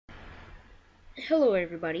Hello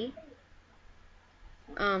everybody,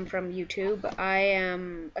 from YouTube. I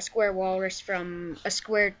am a Square Walrus from a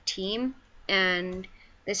Square team, and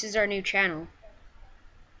this is our new channel.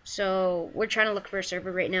 So we're trying to look for a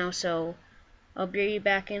server right now, so I'll be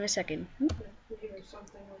back in a second.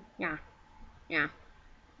 Yeah, yeah,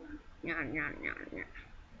 yeah, yeah, yeah, yeah,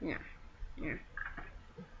 yeah, yeah,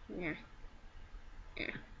 yeah, yeah,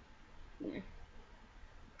 yeah,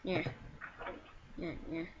 yeah, yeah,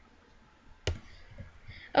 yeah.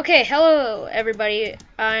 Okay, hello everybody.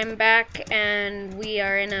 I'm back, and we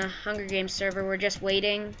are in a Hunger Games server. We're just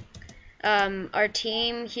waiting. Our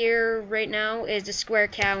team here right now is a square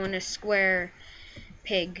cow and a square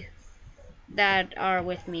pig that are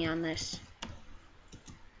with me on this.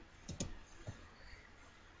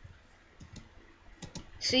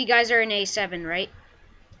 So you guys are in A7, right?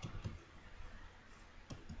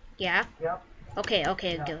 Yeah? Yep. Okay, Yep.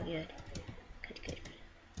 good, good. Good, good.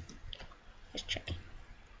 Just checking.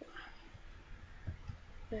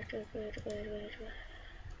 Good.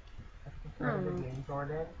 Start the game,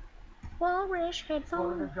 Jordan. Walrus Go to the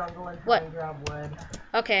headphones. jungle and try What? and grab wood.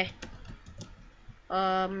 Okay.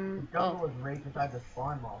 The jungle is right beside the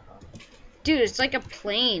spawn, Malcolm. Dude, it's like a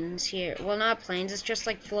plains here. Well, not plains, it's just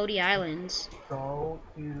like floaty islands. Go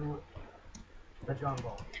to the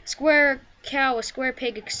jungle. Square cow, a square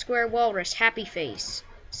pig, a square walrus, happy face.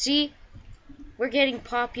 See? We're getting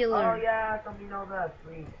popular. Oh yeah, somebody knows us.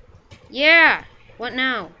 Sweet. Yeah. What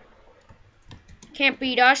now? Can't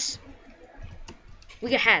beat us.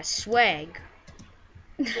 We have swag.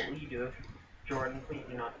 What will you do if Jordan, please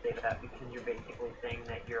do not say that because you're basically saying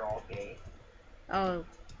that you're all gay. Oh.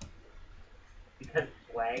 Because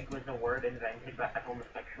swag was a word invented by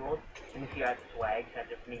homosexuals, and if you have swag, that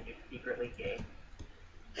just means you're secretly gay.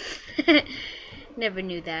 Never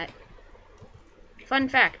knew that. Fun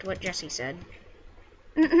fact, what Jesse said.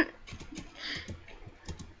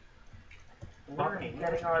 We're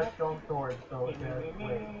getting our stone swords, so just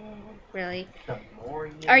wait. Really? The more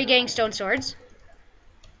you Are you know. getting stone swords?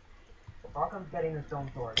 Malcolm's getting the stone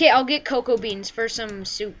sword. Okay, I'll get cocoa beans for some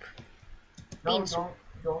soup. No, Bean soup.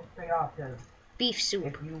 don't stay off, because Beef soup.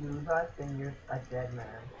 if you lose us, then you're a dead man.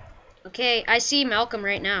 Okay, I see Malcolm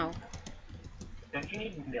right now. Don't you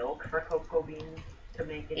need milk for cocoa beans to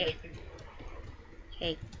make it Yeah. into soup?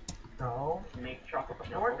 Okay. No. To make chocolate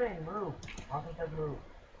milk? Jordan, move. Malcolm said move.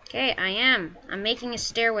 Okay, I am. I'm making a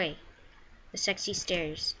stairway. The sexy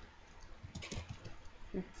stairs.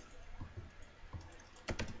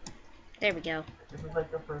 There we go. This is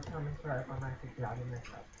like the first time in Skype I'm actually grabbing this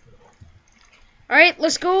up. Alright,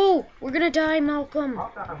 let's go! We're gonna die, Malcolm.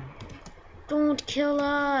 Malcolm. Don't kill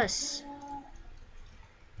us.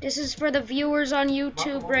 This is for the viewers on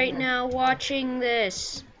YouTube right now watching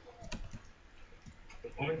this. They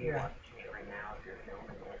can't Over be here. watching it right now if you're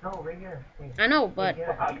filming it. No, right here. Hey. I know, but... Right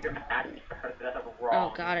here. Wow, you're mad at the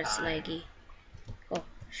wrong Oh god, it's time. laggy. Oh,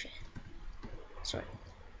 shit. Sorry.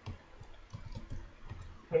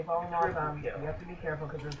 Okay, follow Malcolm. Triple kill. You have to be careful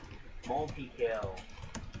because there's... Multi-kill.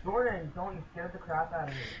 Jordan, don't you scare the crap out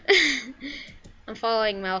of me. I'm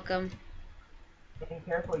following Malcolm. Be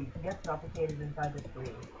careful, you can get suffocated inside the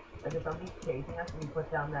tree. Like if somebody's chasing us and you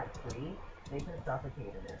put down that tree, they can suffocate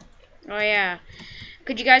in it. Oh yeah.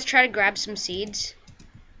 Could you guys try to grab some seeds?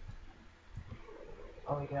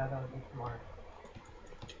 Oh yeah, that would be smart.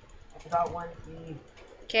 I got one seed.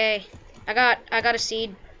 Okay. I got a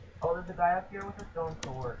seed. Oh, there's a guy up here with a stone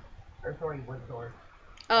sword. Or sorry, wood sword.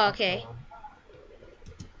 Oh, okay.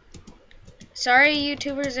 Sorry,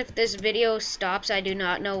 YouTubers, if this video stops. I do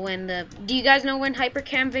not know when the... Do you guys know when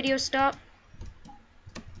Hypercam videos stop?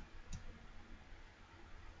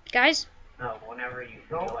 Guys? No, whenever you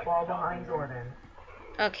feel Don't like fall stopping behind them. Jordan.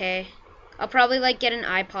 Okay. I'll probably, like, get an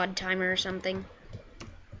iPod timer or something.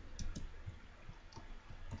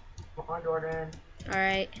 Come on, Jordan.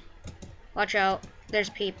 Alright. Watch out. There's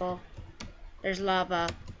people. There's lava.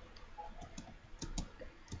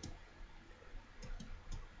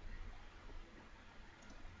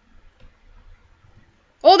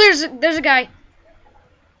 Oh, there's a guy.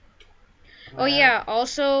 Oh yeah,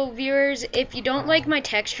 also viewers, if you don't like my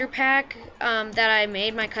texture pack that I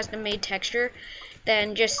made, my custom made texture,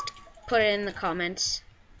 then just put it in the comments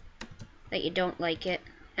that you don't like it,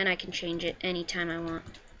 and I can change it anytime I want.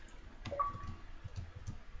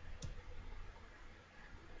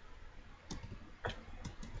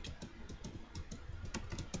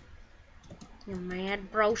 You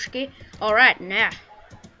mad, broski? Alright, now.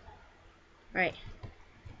 Right.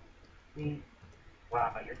 See,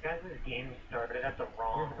 Wow, your guys' game started at the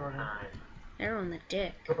wrong Here's Jordan. time. They're on the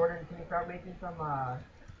dick. Jordan, can you start making some,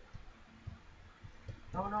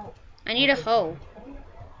 No. I need a hoe.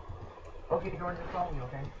 Okay, Jordan, just follow me,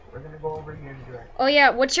 okay? We're gonna go over here to do it. Oh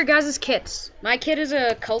yeah, what's your guys' kits? My kit is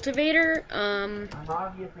a cultivator. I'm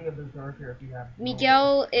obviously a berserker if you have.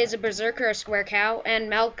 Miguel is a berserker, a square cow, and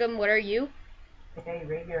Malcolm, what are you? Hey,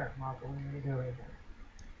 right here, Marco, we need to do it right here.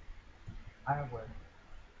 I have wood.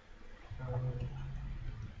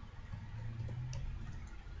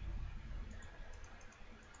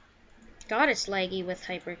 God, it's laggy with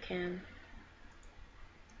Hypercam.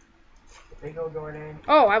 There you go, Jordan.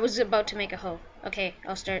 Oh, I was about to make a hoe. Okay,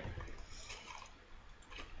 I'll start.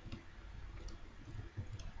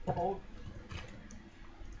 Hold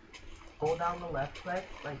down the left click,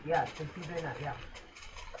 like, yeah, just keep doing that, yeah.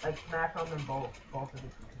 Like, smash on them both of the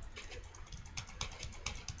keys.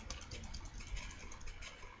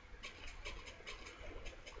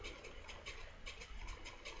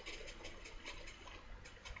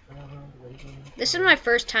 This is my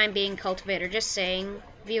first time being cultivator, just saying,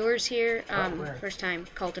 viewers here, Where? first time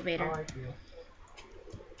cultivator. Oh, I see.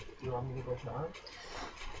 Do you want me to go kill him?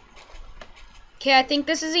 Okay, I think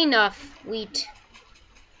this is enough wheat.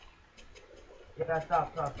 Yeah,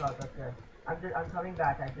 stop, that's good. I'm coming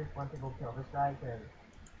back, I just want to go kill this guy, cause...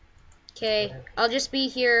 Okay, I'll just be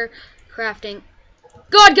here crafting.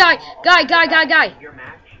 God, guy! Your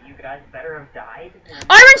match, you guys better have died.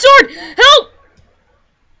 Iron sword! Help!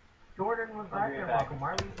 Jordan was back there, Malcolm. Why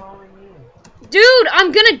are you following me? Dude,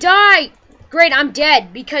 I'm gonna die! Great, I'm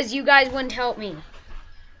dead because you guys wouldn't help me.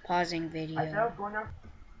 Pausing video. I said I was going up.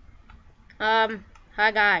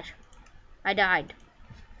 Hi guys. I died.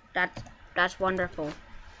 That's wonderful.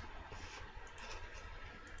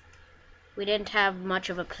 We didn't have much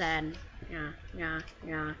of a plan. Yeah.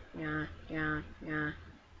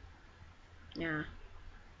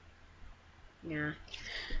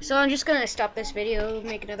 So I'm just gonna stop this video,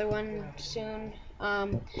 make another one soon.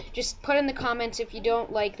 Just put in the comments if you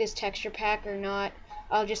don't like this texture pack or not.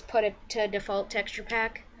 I'll just put it to default texture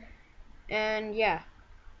pack. And yeah.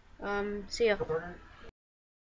 See ya. Jordan.